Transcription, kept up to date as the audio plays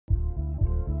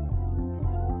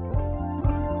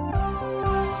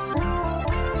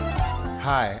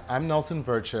Hi, I'm Nelson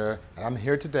Vercher, and I'm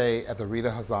here today at the Rita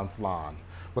Hazan Salon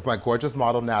with my gorgeous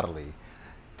model, Natalie.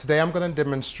 Today I'm going to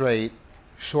demonstrate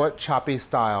short, choppy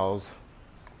styles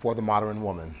for the modern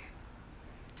woman.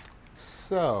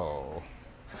 So,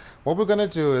 what we're going to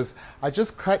do is, I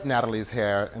just cut Natalie's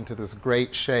hair into this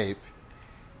great shape.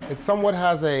 It somewhat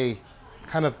has a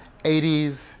kind of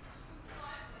 80s,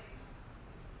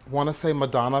 want to say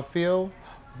Madonna feel,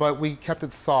 but we kept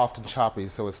it soft and choppy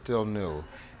so it's still new.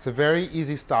 It's a very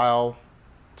easy style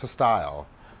to style.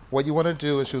 What you want to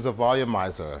do is use a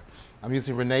volumizer. I'm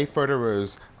using Renee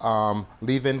Federer's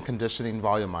leave-in conditioning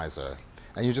volumizer.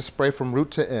 And you just spray from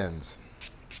root to ends.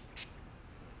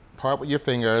 Part with your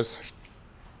fingers.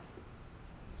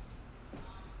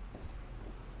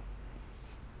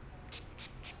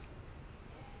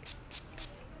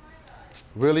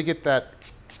 Really get that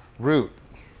root.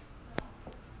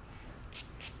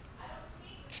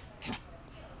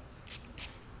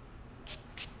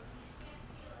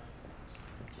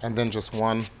 And then just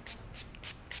one.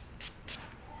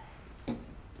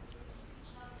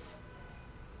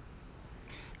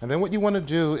 And then what you want to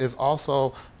do is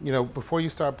also, before you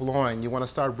start blowing, you want to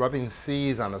start rubbing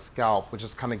C's on the scalp, which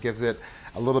just kind of gives it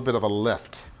a little bit of a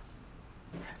lift.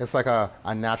 It's like a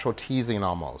natural teasing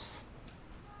almost.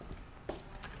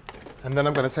 And then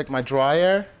I'm going to take my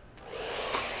dryer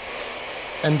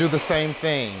and do the same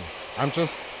thing. I'm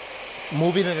just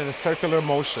moving it in a circular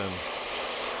motion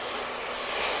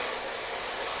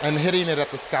and hitting it at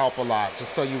the scalp a lot,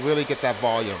 just so you really get that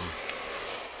volume.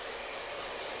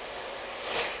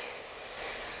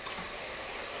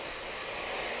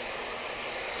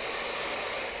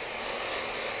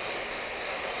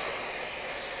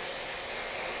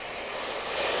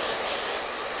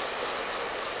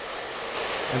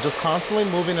 And just constantly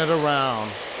moving it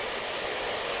around.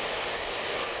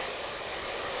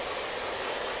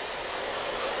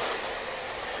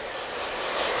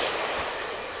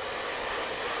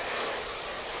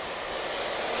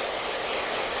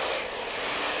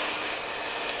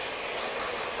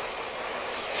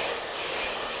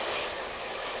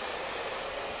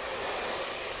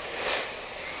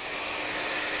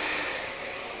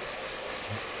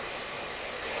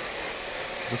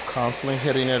 Just constantly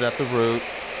hitting it at the root.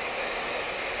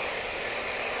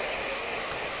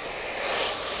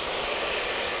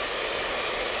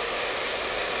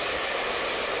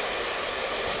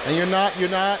 And you're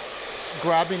not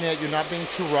grabbing it, you're not being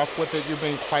too rough with it, you're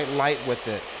being quite light with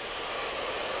it.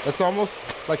 It's almost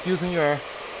like using your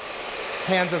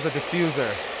hands as a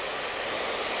diffuser.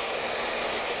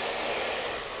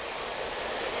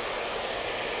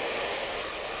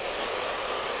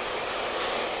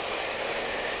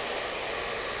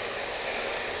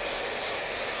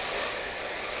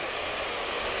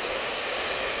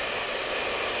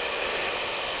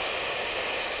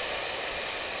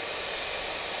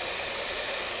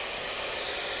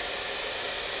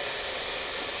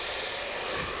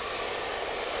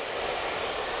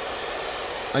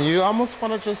 And you almost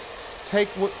want to just take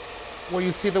where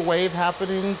you see the wave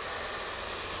happening,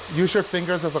 use your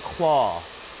fingers as a claw.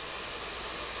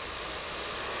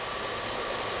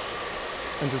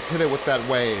 And just hit it with that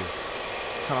wave.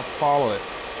 Just kind of follow it.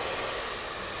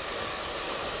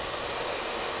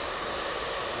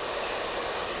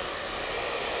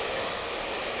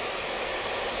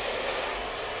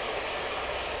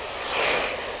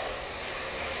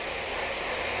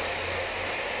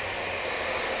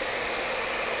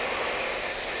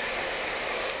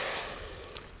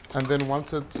 And then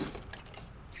once it's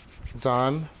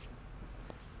done,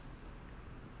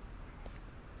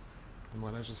 I'm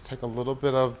going to just take a little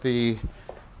bit of the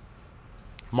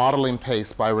modeling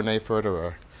paste by Renee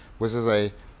Federer, which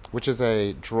is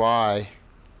a dry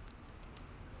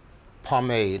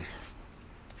pomade.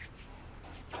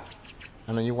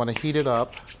 And then you want to heat it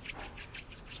up.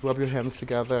 Just rub your hands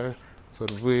together so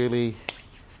it really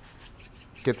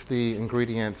gets the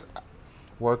ingredients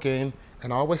working.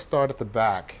 And always start at the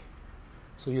back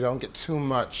so you don't get too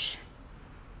much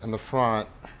in the front.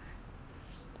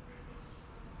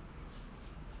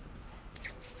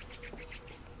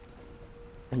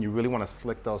 And you really want to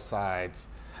slick those sides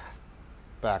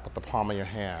back with the palm of your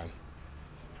hand.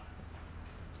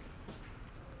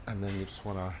 And then you just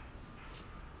want to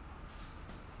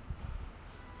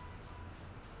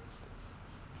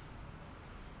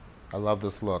I love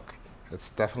this look.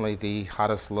 It's definitely the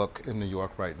hottest look in New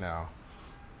York right now.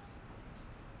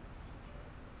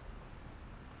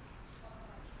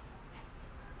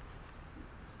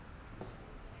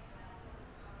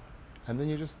 And then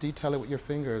you just detail it with your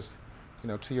fingers,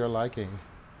 to your liking.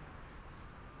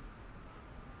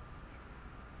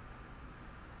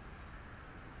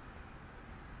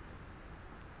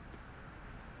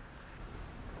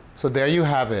 So there you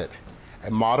have it,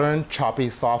 a modern, choppy,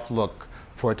 soft look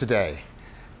for today.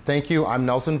 Thank you. I'm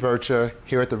Nelson Vercher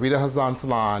here at the Rita Hazan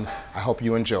Salon. I hope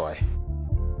you enjoy.